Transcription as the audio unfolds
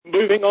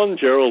moving on,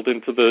 Gerald,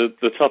 into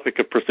the topic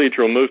of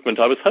procedural movement,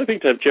 I was hoping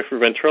to have Jeffrey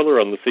Ventrella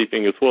on this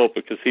evening as well,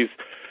 because he's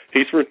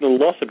written a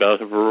lot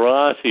about a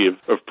variety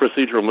of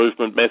procedural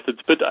movement methods.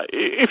 But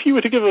if you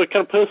were to give a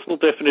kind of personal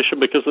definition,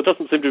 because there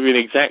doesn't seem to be an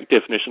exact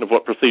definition of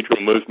what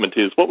procedural movement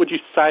is, what would you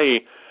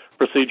say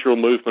procedural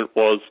movement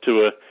was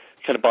to a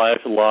kind of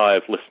Biota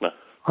Live listener?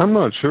 I'm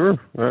not sure.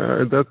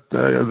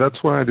 That's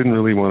why I didn't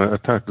really want to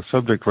attack the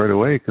subject right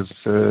away, because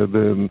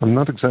I'm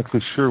not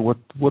exactly sure what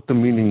the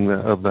meaning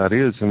of that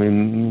is. I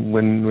mean,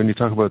 when you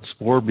talk about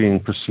spore being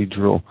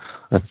procedural,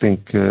 I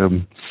think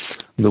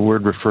the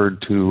word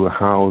referred to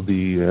how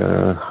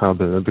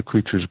the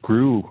creatures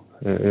grew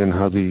and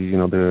how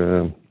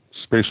the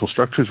spatial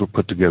structures were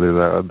put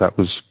together. That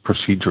was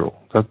procedural.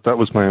 That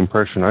was my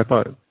impression. I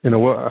thought,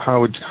 how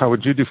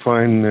would you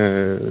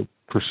define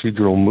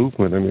procedural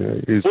movement? I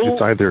mean,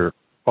 it's either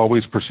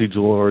always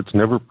procedural or it's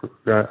never.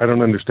 I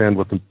don't understand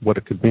what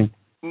it could mean.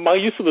 My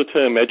use of the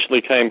term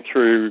actually came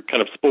through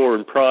kind of spore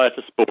and prior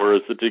to spore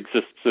as it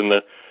exists in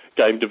the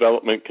game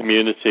development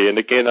community. And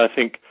again, I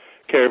think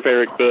care of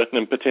Eric Burton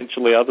and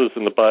potentially others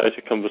in the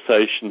Biota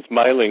Conversations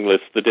mailing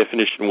list, the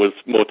definition was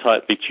more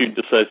tightly tuned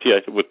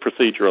associated with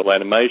procedural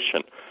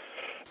animation.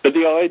 But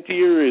the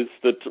idea is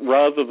that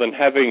rather than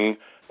having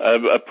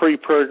a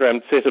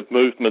pre-programmed set of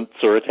movements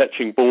or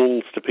attaching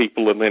balls to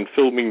people and then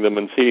filming them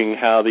and seeing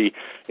how the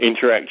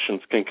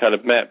interactions can kind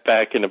of map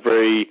back in a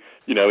very,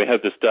 we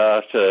have this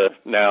data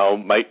now,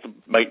 make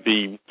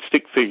the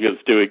stick figures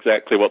do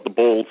exactly what the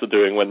balls are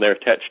doing when they're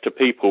attached to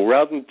people.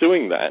 Rather than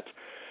doing that,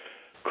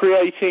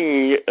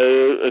 creating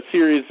a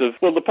series of,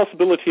 the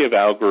possibility of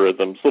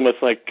algorithms, almost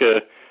like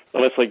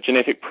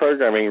genetic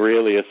programming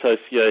really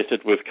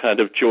associated with kind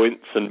of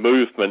joints and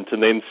movement,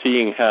 and then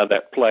seeing how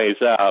that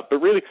plays out.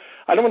 But really,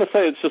 I don't want to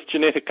say it's just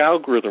genetic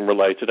algorithm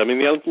related. I mean,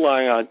 the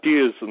underlying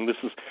ideas, and this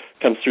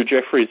comes through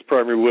Jeffrey's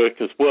primary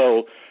work as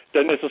well,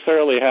 don't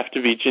necessarily have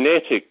to be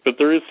genetic, but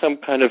there is some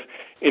kind of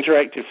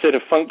interactive set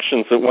of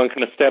functions that one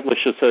can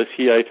establish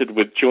associated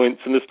with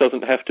joints, and this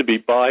doesn't have to be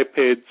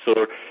bipeds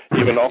or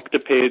even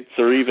octopeds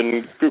or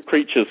even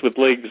creatures with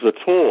legs at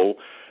all.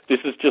 This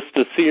is just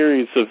a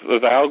series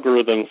of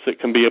algorithms that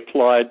can be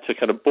applied to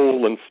kind of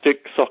ball and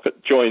stick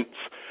socket joints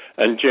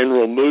and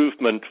general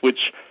movement,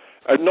 which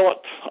are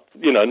not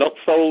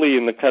solely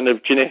in the kind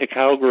of genetic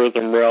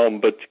algorithm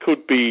realm, but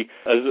could be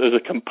as a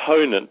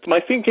component. My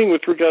thinking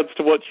with regards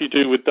to what you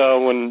do with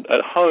Darwin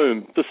at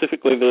home,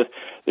 specifically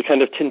the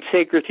kind of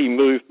tensegrity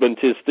movement,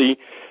 is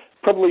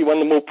probably one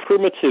of the more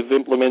primitive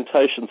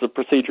implementations of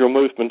procedural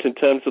movement in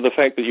terms of the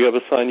fact that you have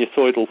a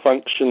sinusoidal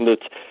function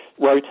that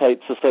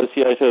rotates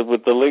associated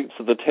with the lengths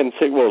of the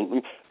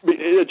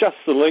it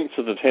adjusts the lengths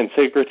of the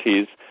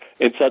tensegrities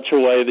in such a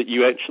way that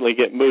you actually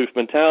get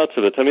movement out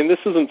of it. I mean, this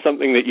isn't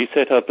something that you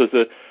set up as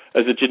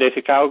a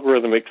genetic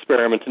algorithm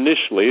experiment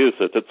initially, is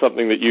it? It's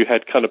something that you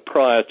had kind of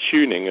prior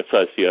tuning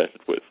associated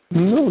with.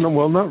 No,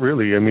 well, not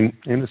really. I mean,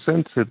 in a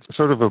sense, it's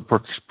sort of a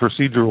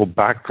procedural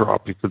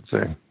backdrop, you could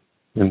say,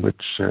 in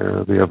which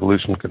the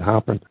evolution could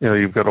happen.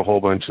 You've got a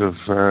whole bunch of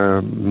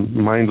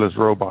mindless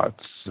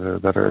robots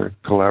that are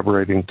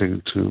collaborating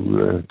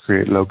to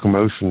create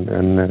locomotion,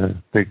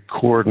 and they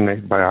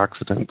coordinate by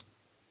accident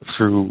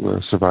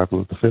through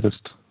survival of the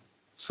fittest.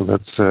 So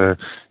that's the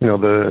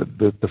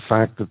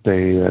fact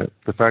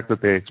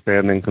that they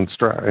expand and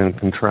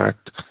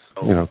contract,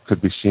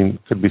 could be seen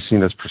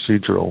as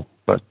procedural,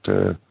 but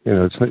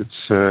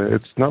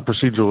it's not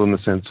procedural in the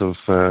sense of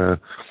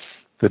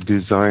the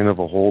design of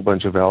a whole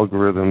bunch of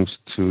algorithms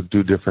to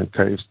do different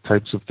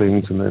types of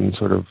things and then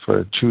sort of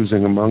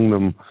choosing among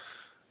them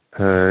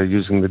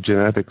using the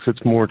genetics.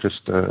 It's more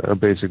just a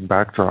basic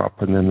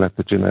backdrop, and then let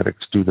the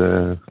genetics do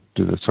the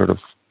sort of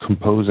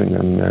composing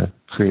and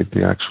create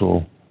the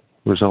actual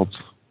results.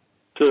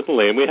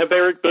 Certainly, and we have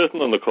Eric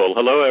Burton on the call.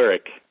 Hello,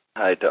 Eric.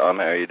 Hi, Tom.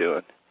 How are you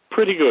doing?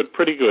 Pretty good.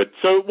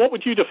 So what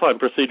would you define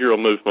procedural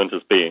movement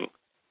as being?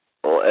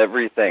 Well,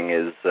 everything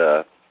is,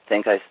 I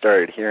think I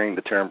started hearing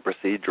the term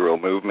procedural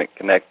movement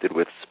connected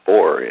with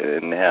spore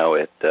and how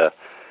it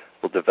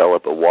will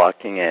develop a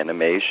walking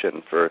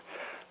animation for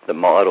the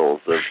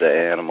models of the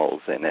animals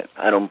in it.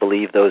 I don't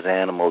believe those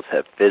animals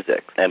have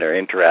physics and are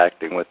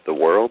interacting with the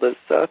world as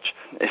such.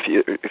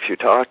 If you're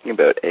talking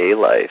about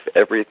A-life,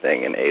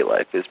 everything in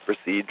A-life is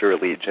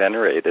procedurally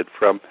generated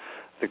from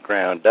the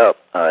ground up,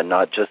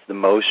 not just the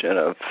motion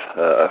of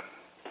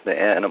the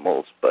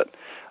animals, but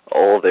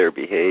all their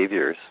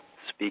behaviors.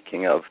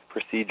 Speaking of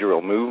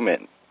procedural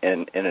movement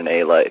in an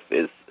A-life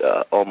is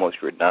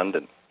almost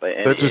redundant.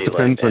 That just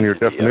depends on your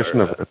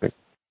definition of it, I think.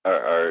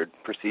 Are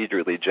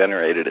procedurally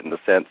generated in the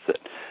sense that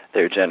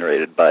they're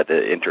generated by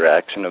the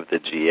interaction of the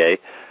GA,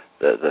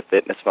 the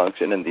fitness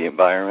function in the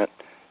environment,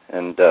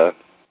 and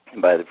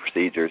by the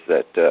procedures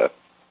that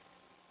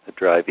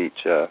drive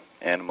each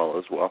animal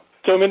as well.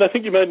 So, I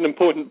think you made an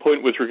important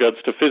point with regards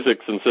to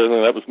physics, and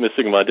certainly that was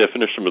missing in my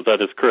definition, but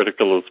that is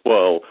critical as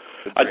well.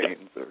 The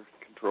brains or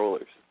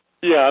controllers.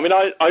 Yeah,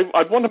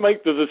 I'd want to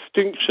make the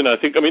distinction, I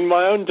think.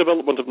 My own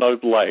development of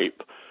Node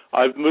Lite,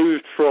 I've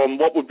moved from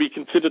what would be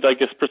considered, I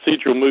guess,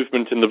 procedural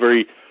movement in the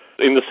very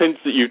in the sense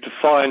that you've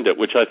defined it,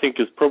 which I think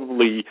is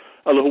probably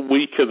a little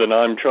weaker than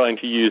I'm trying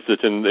to use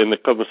it in the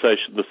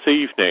conversation this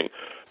evening.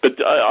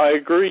 But I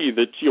agree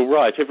that you're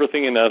right.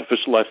 Everything in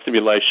artificial life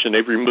simulation,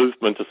 every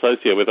movement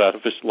associated with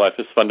artificial life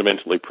is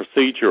fundamentally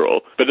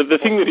procedural. But the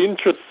thing that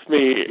interests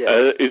me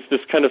is this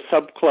kind of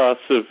subclass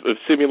of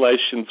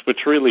simulations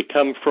which really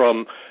come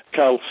from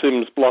Carl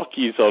Sims'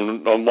 blockies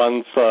on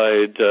one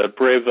side,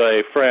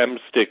 Breve, Fram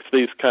sticks,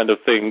 these kind of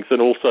things,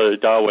 and also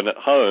Darwin at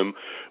home,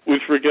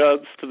 with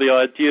regards to the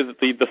idea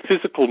that the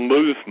physical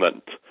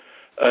movement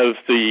of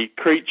the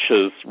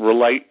creatures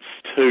relates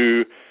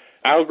to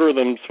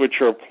algorithms which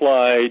are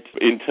applied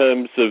in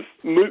terms of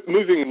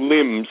moving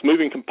limbs,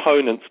 moving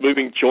components,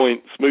 moving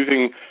joints,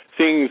 moving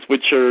things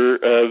which are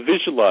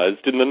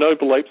visualized. In the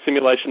Noble Ape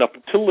simulation up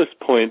until this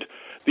point,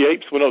 the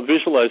apes were not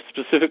visualized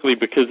specifically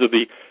because of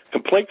the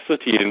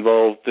complexity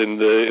involved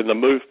in the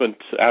movement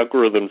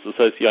algorithms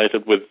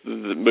associated with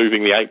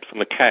moving the apes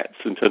and the cats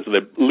in terms of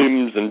their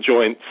limbs and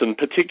joints, and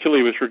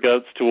particularly with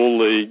regards to all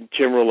the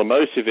general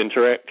emotive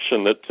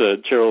interaction that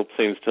Gerald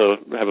seems to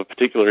have a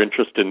particular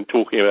interest in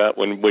talking about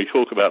when we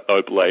talk about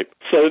Noble Ape.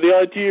 So the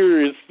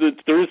idea is that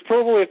there is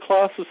probably a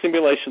class of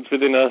simulations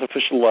within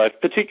artificial life,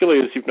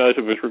 particularly, as you've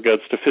noted, with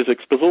regards to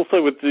physics, but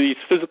also with these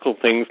physical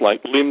things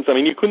like limbs. I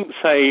mean, you couldn't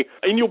say,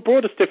 in your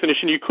broadest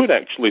definition, you could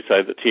actually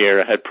say that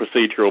Tierra had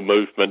procedural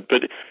movement,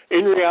 but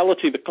in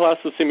reality, the class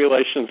of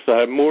simulations that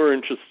I'm more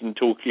interested in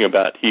talking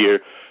about here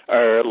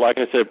are, like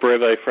I said,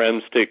 Breve,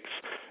 Fram sticks,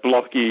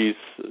 blockies,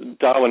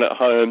 Darwin at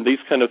home, these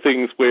kind of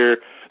things where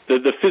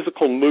the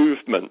physical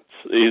movement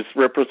is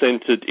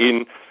represented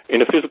in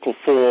a physical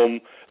form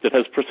that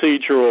has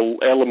procedural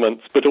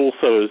elements, but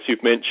also, as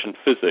you've mentioned,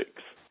 physics.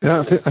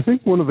 Yeah, I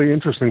think one of the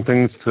interesting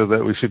things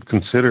that we should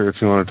consider, if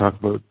you want to talk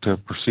about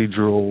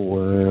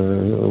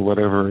procedural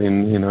whatever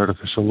in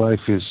artificial life,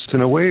 is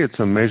in a way it's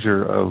a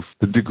measure of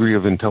the degree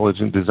of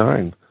intelligent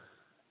design.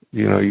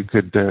 You know, you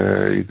could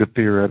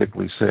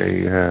theoretically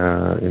say,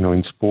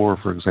 in Spore,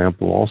 for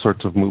example, all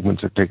sorts of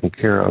movements are taken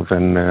care of,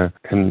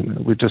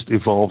 and we just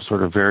evolve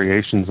sort of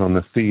variations on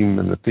the theme,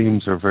 and the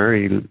themes are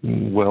very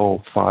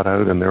well thought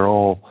out, and they're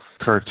all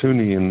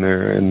cartoony in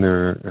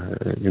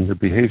their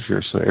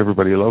behavior, so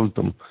everybody loves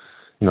them.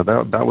 You know,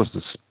 that was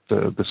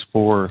the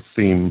Spore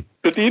theme.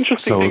 But the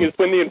interesting thing is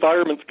when the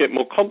environments get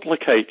more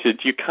complicated,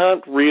 you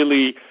can't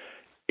really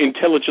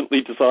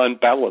intelligently design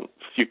balance.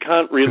 You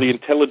can't really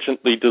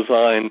intelligently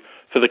design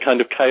for the kind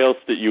of chaos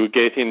that you would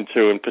get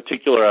into in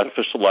particular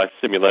artificial life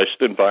simulation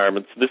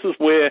environments. This is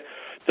where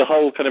the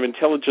whole kind of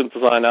intelligent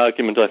design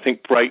argument, I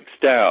think, breaks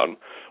down.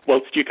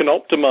 Whilst you can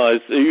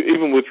optimize,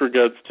 even with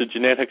regards to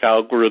genetic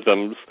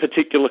algorithms,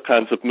 particular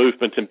kinds of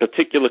movement in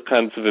particular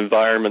kinds of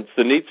environments,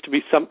 there needs to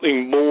be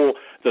something more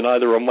than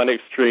either on one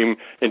extreme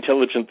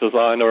intelligent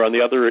design or on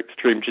the other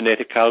extreme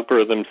genetic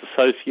algorithms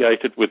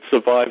associated with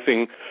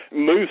surviving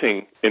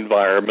moving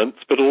environments,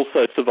 but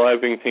also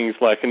surviving things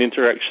like an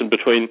interaction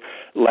between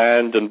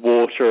land and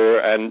water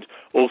and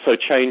also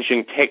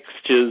changing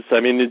textures. I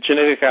mean, a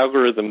genetic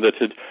algorithm that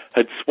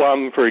had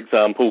swum, for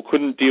example,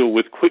 couldn't deal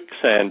with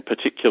quicksand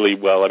particularly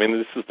well. I mean,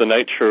 this is the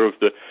nature of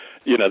the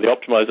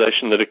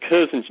optimization that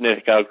occurs in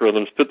genetic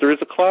algorithms, but there is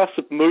a class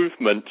of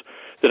movement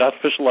that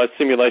artificial life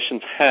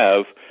simulations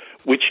have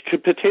which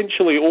could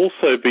potentially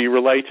also be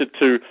related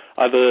to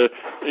either,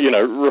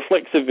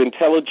 reflexive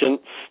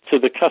intelligence, to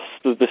the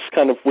cusp of this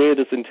kind of where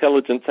does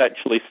intelligence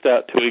actually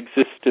start to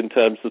exist in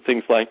terms of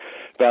things like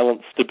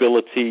balance,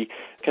 stability,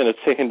 kind of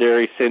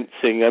secondary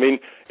sensing. I mean,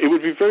 it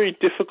would be very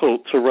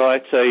difficult to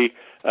write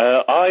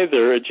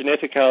either a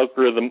genetic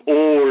algorithm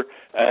or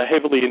a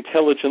heavily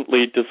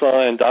intelligently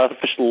designed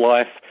artificial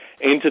life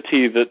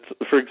entity that,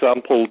 for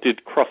example,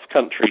 did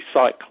cross-country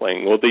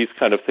cycling or these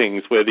kind of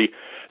things where the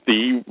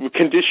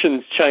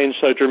conditions change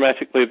so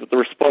dramatically that the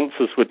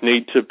responses would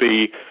need to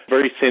be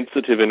very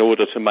sensitive in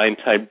order to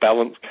maintain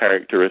balance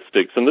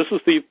characteristics. And this is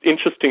the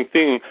interesting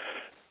thing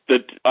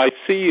that I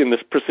see in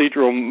this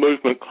procedural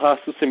movement class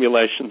of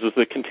simulations is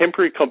that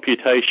contemporary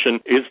computation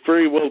is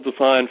very well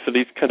designed for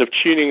these kind of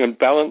tuning and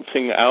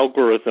balancing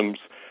algorithms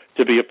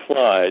to be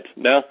applied.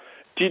 Now,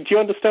 do you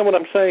understand what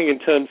I'm saying in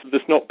terms of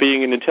this not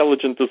being an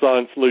intelligent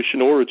design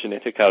solution or a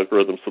genetic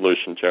algorithm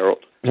solution,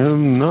 Gerald?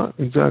 Not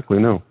exactly,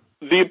 no.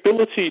 The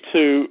ability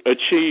to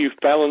achieve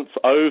balance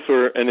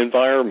over an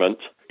environment,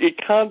 it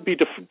can't be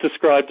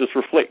described as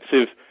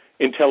reflexive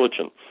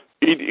intelligence.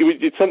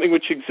 It's something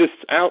which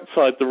exists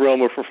outside the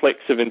realm of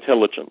reflexive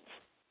intelligence.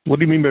 What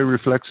do you mean by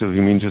reflexive?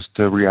 You mean just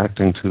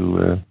reacting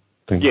to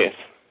things? Yes.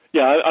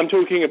 Yeah, I'm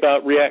talking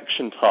about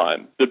reaction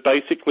time. That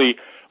basically,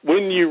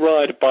 when you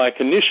ride a bike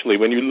initially,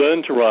 when you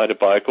learn to ride a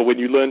bike, or when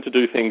you learn to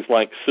do things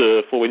like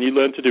surf, or when you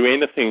learn to do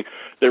anything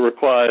that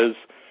requires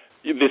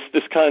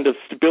this kind of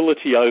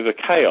stability over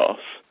chaos,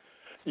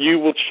 you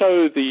will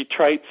show the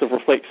traits of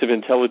reflexive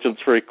intelligence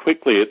very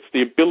quickly. It's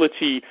the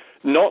ability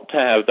not to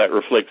have that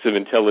reflexive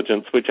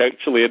intelligence which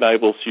actually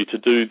enables you to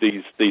do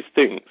these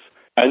things.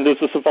 And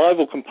there's a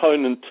survival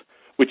component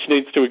which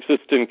needs to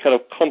exist in kind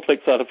of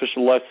complex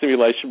artificial life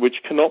simulation which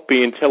cannot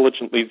be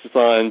intelligently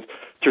designed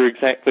through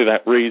exactly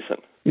that reason.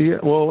 Yeah,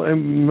 well,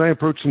 my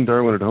approach in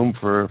Darwin at Home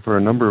for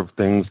a number of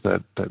things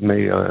that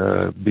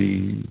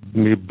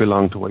may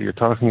belong to what you're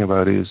talking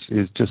about is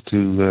just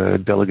to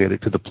delegate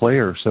it to the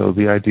player. So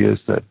the idea is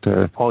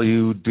that all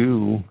you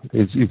do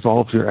is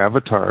evolve your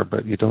avatar,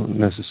 but you don't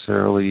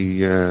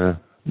necessarily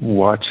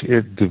watch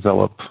it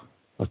develop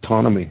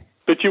autonomy.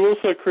 But you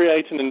also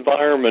create an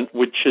environment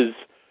which is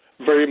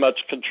very much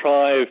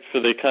contrived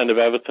for the kind of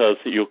avatars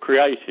that you're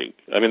creating.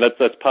 I mean,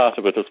 that's part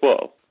of it as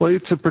well. Well,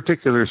 it's a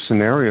particular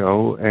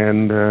scenario,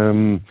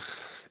 and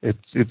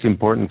it's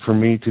important for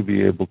me to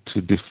be able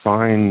to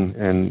define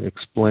and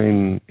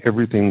explain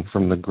everything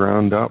from the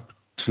ground up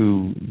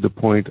to the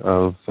point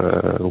of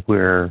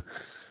where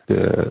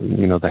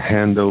the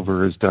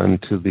handover is done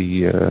to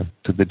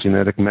the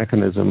genetic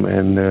mechanism,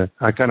 and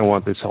I kind of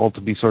want this all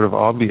to be sort of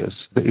obvious.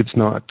 It's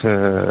not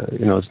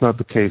it's not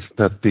the case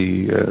that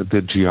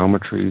the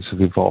geometries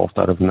have evolved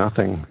out of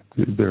nothing.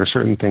 There are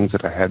certain things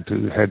that I had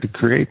to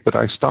create, but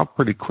I stopped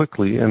pretty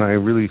quickly, and I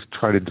really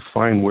try to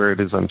define where it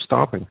is I'm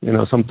stopping.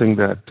 Something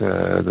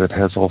that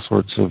has all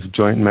sorts of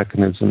joint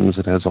mechanisms.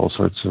 It has all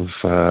sorts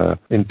of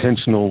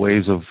intentional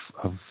ways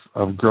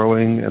of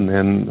growing, and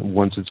then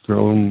once it's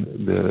grown,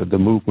 the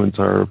movements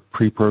are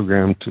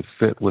pre-programmed to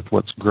fit with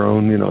what's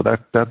grown.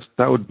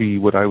 That would be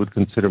what I would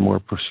consider more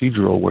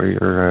procedural,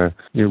 where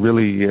you're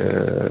really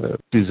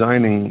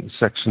designing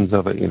sections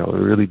of it.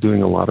 Really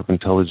doing a lot of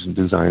intelligent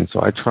design.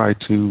 So I try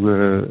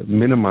to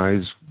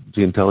minimize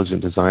the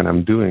intelligent design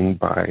I'm doing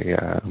by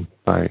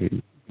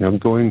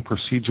going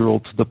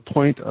procedural to the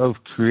point of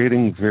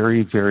creating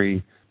very,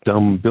 very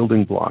dumb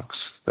building blocks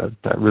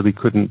that really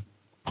couldn't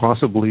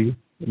possibly,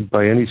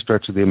 by any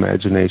stretch of the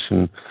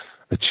imagination,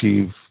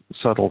 achieve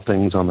subtle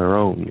things on their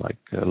own,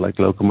 like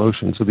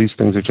locomotion. So these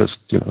things are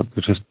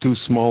they're just too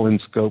small in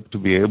scope to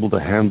be able to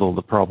handle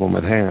the problem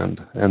at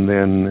hand, and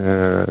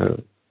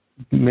then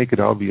make it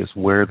obvious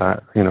where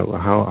that,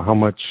 how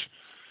much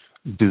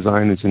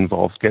design is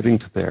involved getting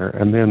to there,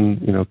 and then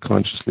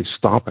consciously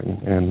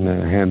stopping and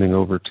handing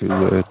over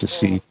to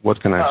see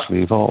what can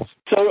actually evolve.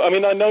 So, I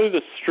mean, I know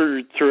this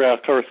through our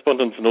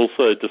correspondence and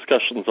also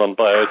discussions on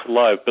Biota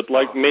Live, but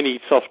like many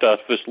soft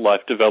artificial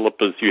life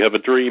developers, you have a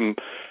dream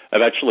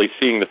of actually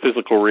seeing the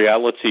physical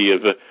reality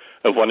of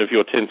one of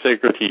your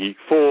tensegrity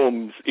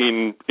forms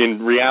in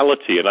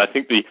reality. And I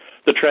think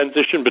the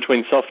transition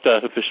between soft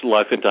artificial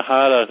life into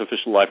hard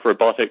artificial life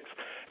robotics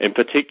in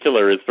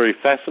particular is very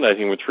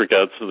fascinating with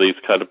regards to these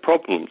kind of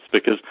problems,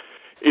 because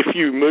if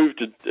you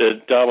moved a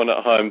Darwin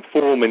at Home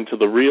form into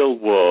the real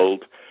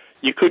world,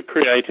 you could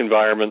create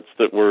environments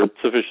that were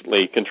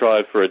sufficiently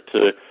contrived for it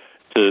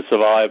to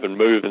survive and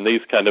move and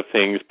these kind of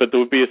things, but there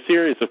would be a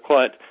series of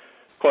quite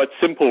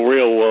simple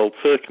real-world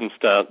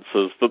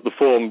circumstances that the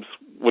forms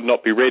would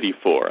not be ready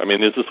for. I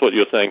mean, is this what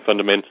you're saying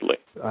fundamentally?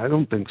 I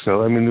don't think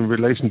so. I mean, in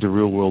relation to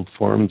real-world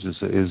forms is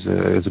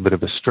a bit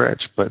of a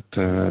stretch, but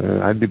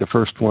I'd be the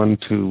first one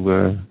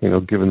to,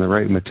 given the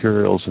right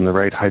materials and the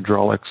right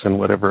hydraulics and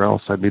whatever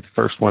else, I'd be the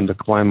first one to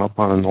climb up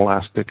on an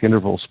elastic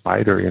interval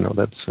spider,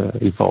 that's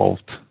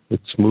evolved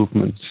its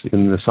movements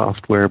in the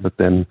software, but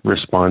then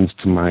responds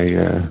to my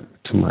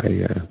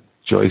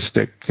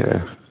joystick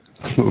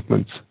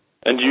movements.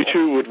 And you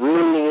two would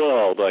rule the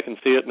world. I can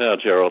see it now,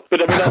 Gerald.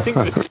 But I mean, I think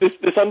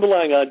this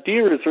underlying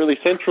idea is really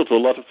central to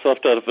a lot of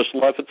soft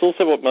artificial life. It's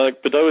also what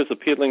Mike Biota is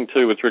appealing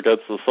to with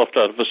regards to the soft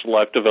artificial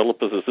life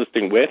developers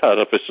assisting wet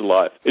artificial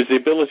life, is the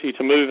ability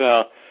to move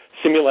our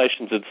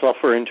simulations and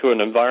software into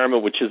an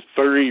environment which is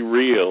very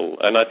real.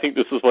 And I think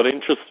this is what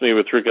interests me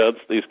with regards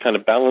to these kind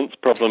of balance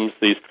problems,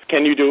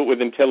 can you do it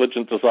with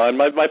intelligent design?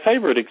 My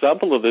favorite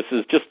example of this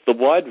is just the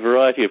wide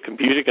variety of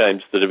computer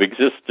games that have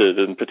existed,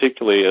 and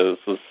particularly as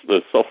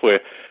the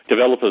software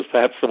developers,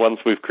 perhaps the ones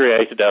we've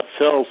created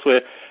ourselves,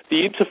 where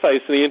the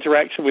interface and the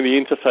interaction with the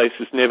interface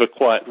is never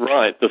quite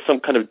right. There's some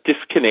kind of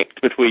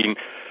disconnect between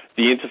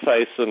the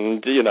interface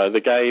and,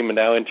 the game and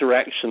our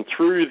interaction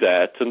through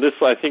that. And this,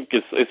 I think,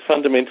 is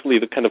fundamentally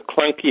the kind of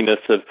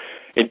clunkiness of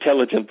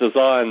intelligent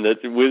design, that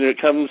when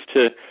it comes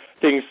to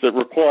things that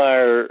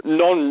require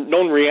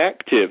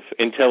non-reactive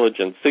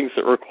intelligence, things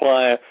that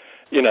require,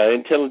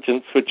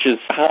 intelligence which is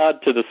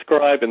hard to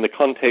describe in the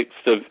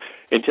context of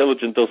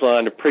intelligent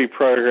design, of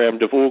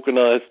pre-programmed, of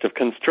organized, of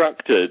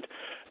constructed,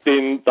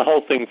 then the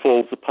whole thing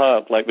falls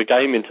apart, like the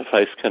game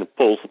interface kind of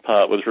falls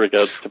apart with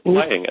regards to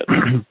playing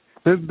it.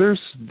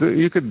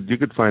 You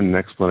could find an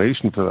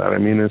explanation for that. I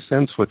mean, in a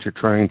sense, what you're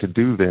trying to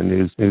do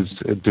then is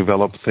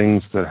develop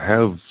things that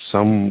have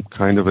some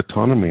kind of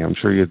autonomy. I'm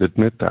sure you'd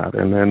admit that.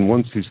 And then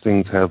once these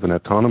things have an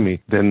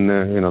autonomy, then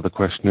the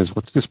question is,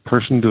 what's this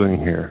person doing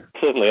here?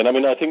 Certainly, and I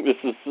mean, I think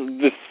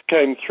this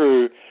came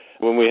through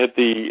when we had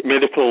the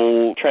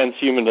medical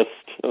transhumanist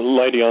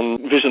lady on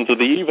Visions of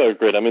the Evo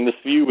Grid. I mean, this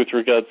view with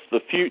regards to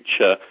the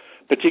future,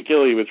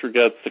 particularly with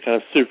regards to kind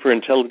of super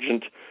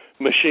intelligent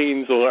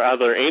machines or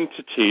other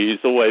entities,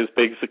 always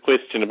begs the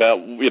question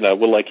about,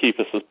 will they keep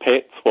us as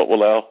pets? What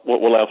will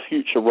our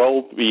future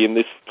role be in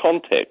this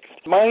context?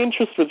 My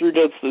interest with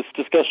regards to this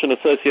discussion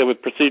associated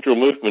with procedural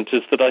movement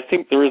is that I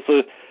think there is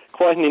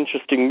quite an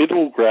interesting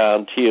middle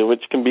ground here,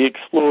 which can be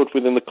explored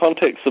within the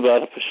context of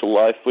artificial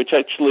life, which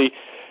actually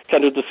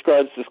kind of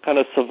describes this kind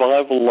of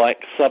survival-like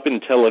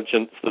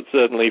sub-intelligence that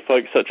certainly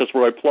folks such as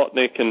Roy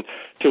Plotnick and,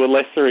 to a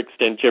lesser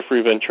extent,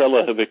 Jeffrey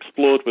Ventrella have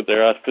explored with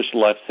their artificial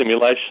life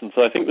simulations.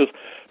 So I think there's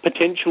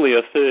potentially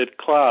a third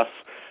class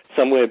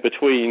somewhere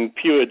between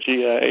pure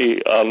GA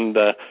on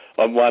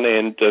one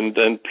end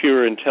and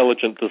pure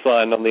intelligent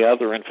design on the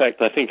other. In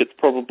fact, I think it's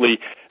probably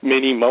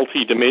many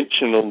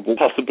multi-dimensional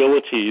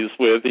possibilities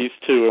where these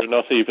two are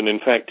not even, in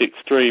fact,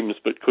 extremes,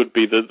 but could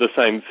be the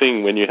same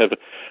thing when you have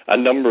a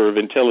number of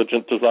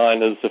intelligent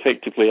designers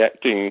effectively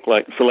acting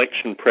like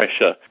selection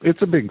pressure.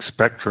 It's a big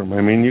spectrum.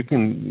 I mean, you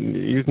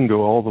can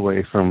go all the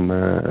way from,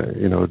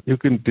 you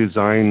can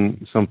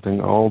design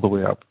something all the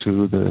way up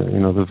to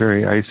the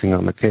very icing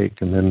on the cake,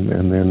 and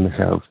then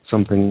have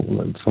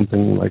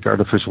something like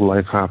artificial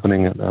life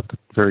happening at the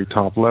very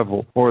top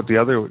level. Or at the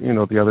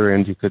other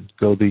end, you could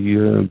go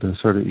the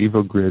sort of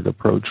EvoGrid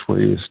approach, where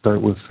you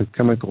start with the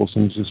chemicals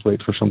and just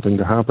wait for something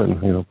to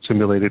happen.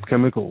 Simulated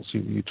chemicals.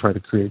 You try to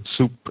create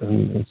soup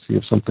and see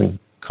if something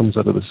comes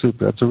out of the soup.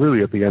 That's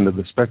really at the end of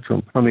the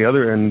spectrum. On the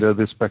other end of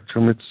the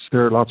spectrum,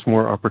 there are lots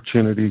more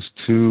opportunities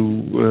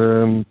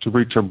to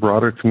reach a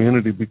broader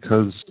community,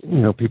 because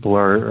people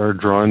are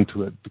drawn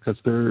to it because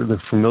they're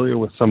familiar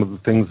with some of the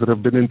things that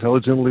have been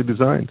intelligently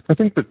designed. I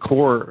think the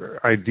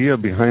core idea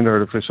behind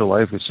artificial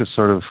life is just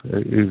sort of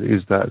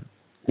is that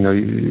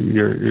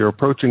you're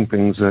approaching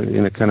things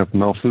in a kind of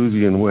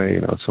Malthusian way.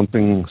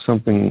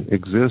 Something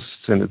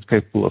exists and it's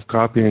capable of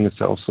copying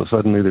itself. So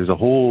suddenly there's a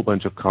whole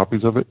bunch of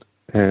copies of it,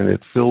 and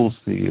it fills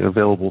the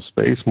available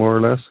space more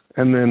or less.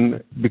 And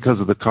then because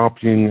of the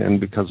copying and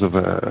because of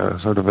a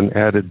sort of an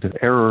added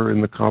error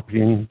in the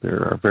copying,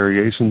 there are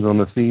variations on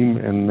the theme,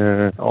 and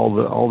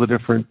all the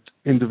different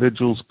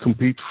individuals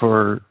compete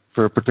for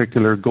a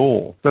particular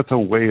goal. That's a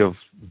way of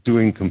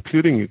doing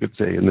computing, you could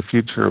say, in the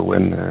future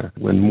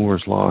when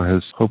Moore's law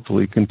has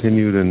hopefully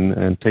continued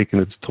and taken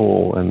its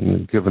toll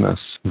and given us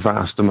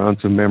vast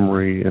amounts of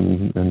memory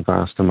and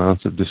vast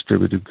amounts of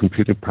distributed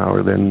computing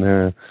power.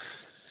 Then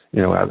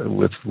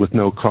with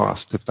no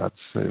cost, if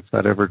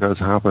that ever does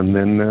happen,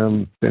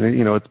 then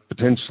it's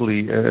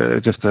potentially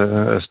just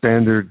a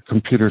standard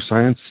computer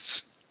science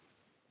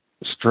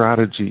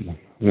strategy.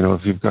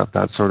 If you've got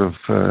that sort of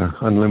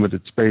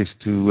unlimited space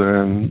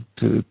to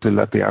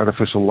let the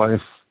artificial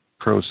life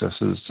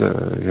processes,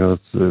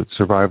 the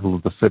survival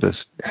of the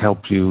fittest,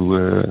 help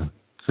you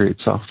create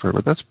software.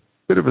 But that's a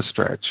bit of a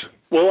stretch.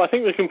 Well, I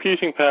think the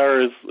computing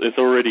power is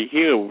already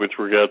here with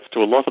regards to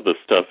a lot of this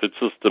stuff. It's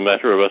just a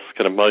matter of us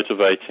kind of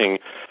motivating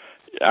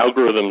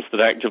algorithms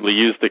that actively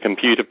use the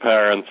computer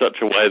power in such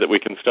a way that we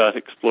can start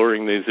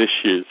exploring these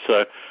issues.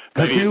 So,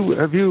 have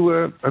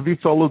you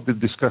followed the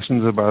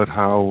discussions about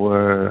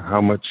how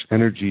much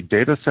energy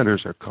data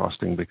centers are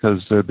costing?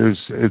 Because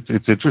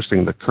it's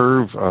interesting. The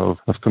curve of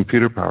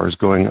computer power is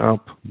going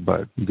up,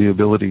 but the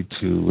ability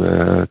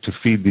to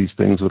feed these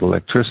things with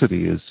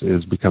electricity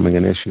is becoming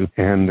an issue.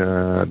 And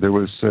there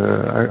was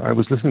I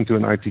was listening to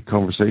an IT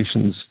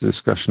Conversations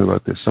discussion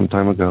about this some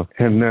time ago,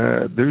 and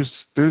there's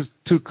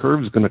two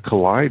curves going to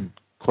collide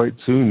quite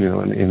soon.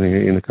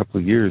 In a couple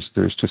of years,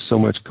 there's just so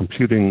much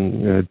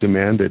computing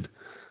demanded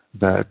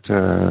that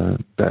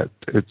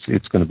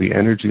it's going to be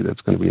energy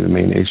that's going to be the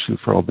main issue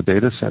for all the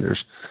data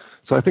centers.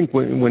 So I think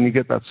when you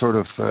get that sort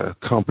of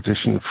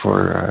competition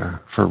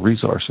for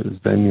resources,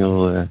 then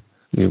you'll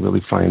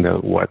really find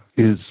out what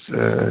is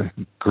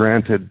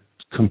granted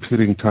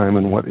computing time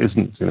and what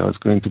isn't. It's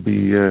going to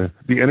be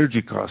the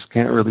energy costs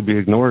can't really be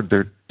ignored.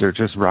 They're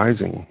just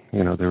rising.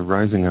 They're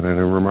rising at a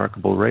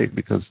remarkable rate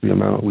because the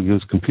amount we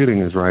use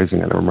computing is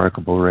rising at a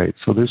remarkable rate.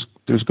 So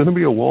there's going to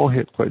be a wall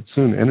hit quite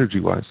soon,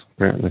 energy-wise,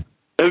 apparently.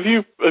 Have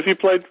you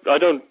played? I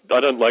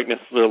don't like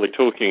necessarily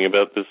talking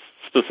about this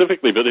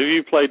specifically, but have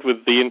you played with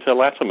the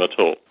Intel Atom at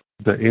all?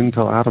 The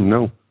Intel Atom,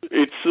 no.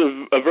 It's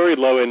a very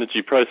low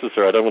energy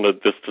processor. I don't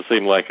want this to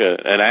seem like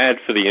an ad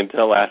for the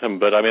Intel Atom,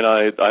 but I mean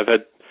I've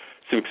had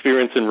some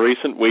experience in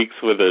recent weeks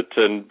with it,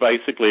 and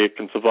basically it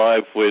can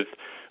survive with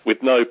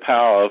no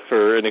power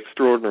for an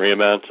extraordinary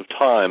amount of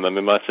time. I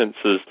mean, my sense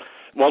is,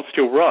 whilst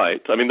you're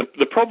right, I mean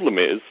the problem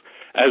is,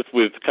 as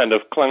with kind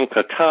of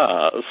clunker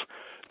cars,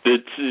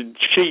 that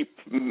cheap,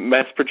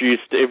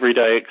 mass-produced,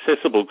 everyday,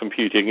 accessible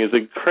computing is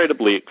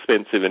incredibly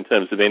expensive in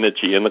terms of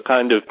energy, and the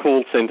kind of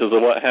call centers or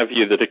what have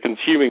you that are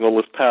consuming all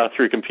this power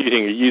through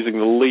computing are using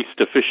the least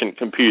efficient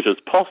computers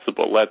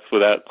possible. That's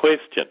without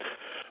question.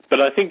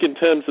 But I think in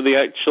terms of the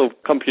actual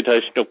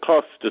computational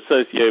cost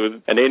associated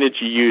with an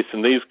energy use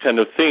and these kind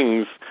of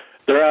things,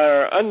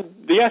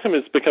 the Atom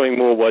is becoming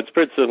more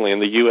widespread, certainly in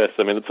the US.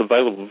 I mean, it's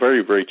available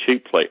very, very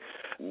cheaply.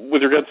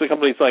 With regards to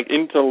companies like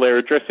Intel, they're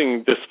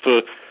addressing this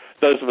for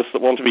those of us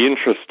that want to be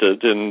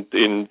interested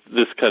in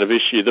this kind of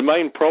issue. The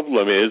main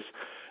problem is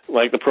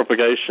like the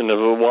propagation of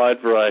a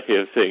wide variety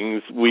of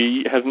things,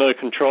 we have no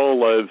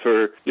control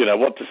over,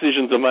 what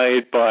decisions are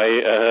made by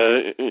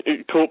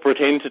corporate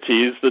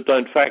entities that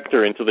don't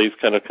factor into these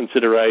kind of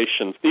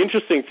considerations. The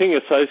interesting thing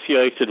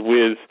associated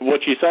with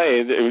what you say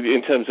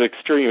in terms of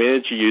extreme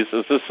energy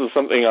users, this is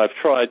something I've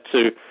tried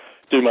to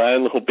do my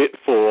own little bit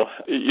for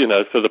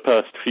the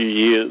past few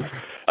years.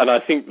 And I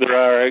think there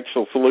are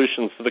actual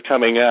solutions that are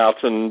coming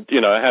out and,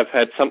 have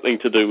had something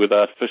to do with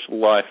artificial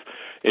life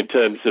in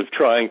terms of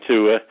trying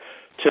to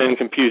turn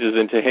computers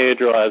into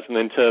hairdryers and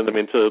then turn them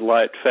into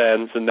light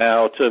fans and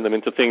now turn them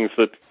into things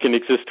that can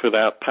exist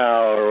without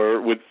power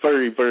or with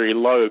very, very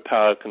low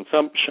power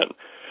consumption.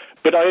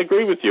 But I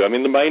agree with you. I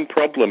mean, the main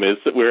problem is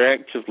that we're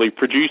actively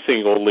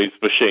producing all these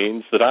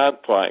machines that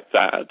aren't like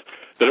that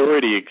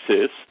already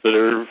exist, that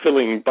are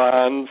filling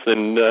barns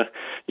and,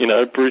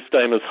 Bruce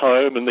Damer's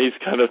home and these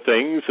kind of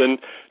things. And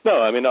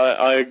no, I mean,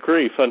 I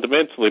agree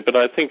fundamentally, but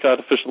I think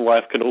artificial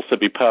life can also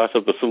be part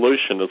of the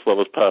solution as well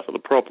as part of the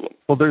problem.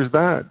 Well, there's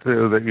that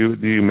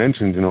you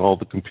mentioned, all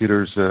the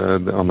computers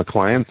on the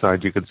client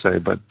side, you could say,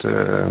 but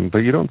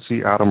you don't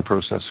see atom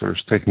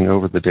processors taking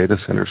over the data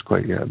centers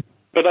quite yet.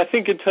 But I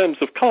think in terms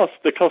of cost,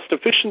 the cost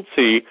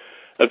efficiency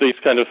of these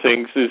kind of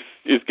things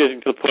is getting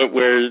to the point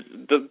where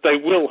they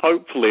will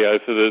hopefully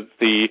over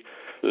the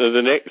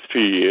next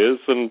few years.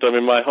 And I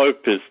mean, my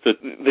hope is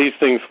that these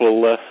things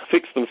will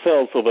fix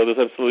themselves, although there's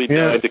absolutely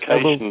no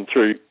indication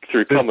through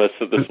commerce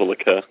that this will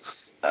occur.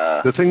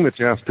 The thing that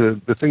you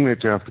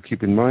have to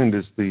keep in mind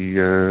is the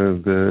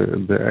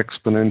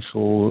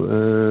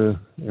exponential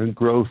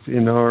growth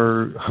in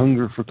our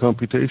hunger for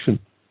computation.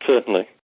 Certainly.